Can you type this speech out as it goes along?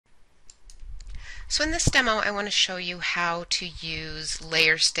So in this demo, I want to show you how to use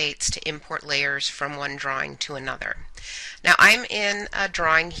layer states to import layers from one drawing to another. Now I'm in a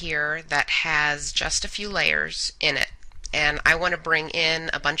drawing here that has just a few layers in it, and I want to bring in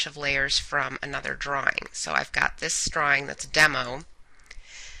a bunch of layers from another drawing. So I've got this drawing that's demo,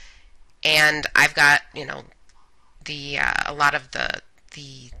 and I've got, a lot of the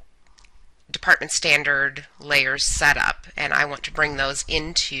department standard layers set up, and I want to bring those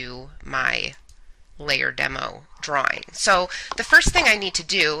into my layer demo drawing. So the first thing I need to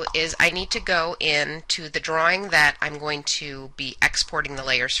do is I need to go into the drawing that I'm going to be exporting the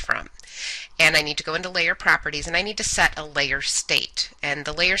layers from. And I need to go into layer properties, and I need to set a layer state. And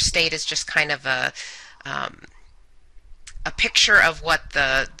the layer state is just kind of a picture of what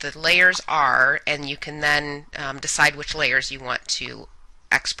the layers are, and you can then decide which layers you want to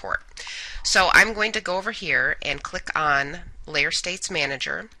export. So I'm going to go over here and click on Layer States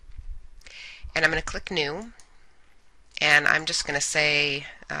Manager, and I'm going to click New, and I'm just going to say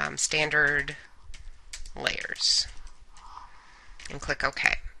Standard Layers, and click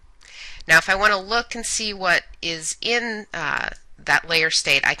OK. Now if I want to look and see what is in that layer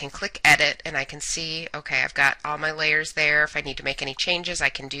state, I can click Edit, and I can see, okay, I've got all my layers there. If I need to make any changes, I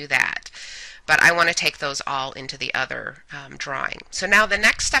can do that. But I want to take those all into the other drawing. So now the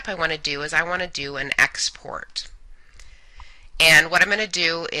next step I want to do is I want to do an export. And what I'm going to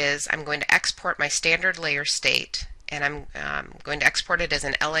do is I'm going to export my standard layer state, and I'm going to export it as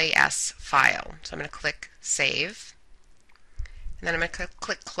an LAS file. So I'm going to click Save, and then I'm going to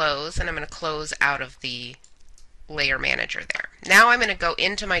click Close, and I'm going to close out of the layer manager there. Now I'm going to go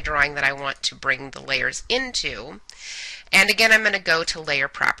into my drawing that I want to bring the layers into, and again I'm going to go to layer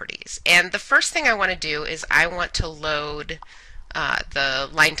properties. And the first thing I want to do is I want to load the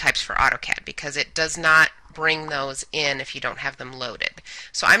line types for AutoCAD, because it does not bring those in if you don't have them loaded.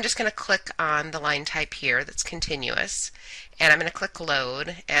 So I'm just going to click on the line type here that's continuous, and I'm going to click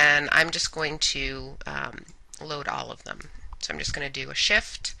Load, and I'm just going to load all of them. So I'm just going to do a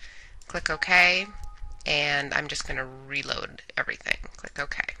Shift, click OK, and I'm just going to reload everything. Click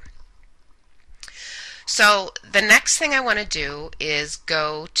OK. So the next thing I want to do is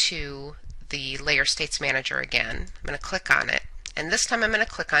go to the Layer States Manager again. I'm going to click on it, and this time I'm going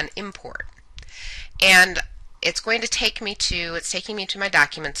to click on Import. And it's going to take me to, it's taking me to my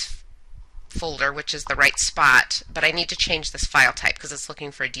Documents folder, which is the right spot, but I need to change this file type because it's looking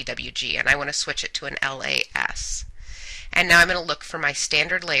for a DWG, and I want to switch it to an LAS. And now I'm going to look for my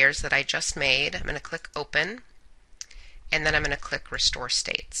standard layers that I just made. I'm going to click Open, and then I'm going to click Restore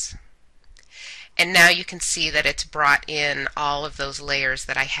States. And now you can see that it's brought in all of those layers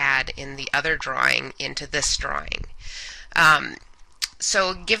that I had in the other drawing into this drawing.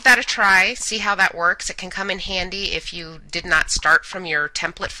 So give that a try, see how that works. It can come in handy if you did not start from your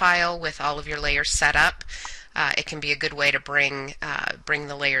template file with all of your layers set up. It can be a good way to bring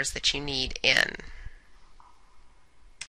the layers that you need in.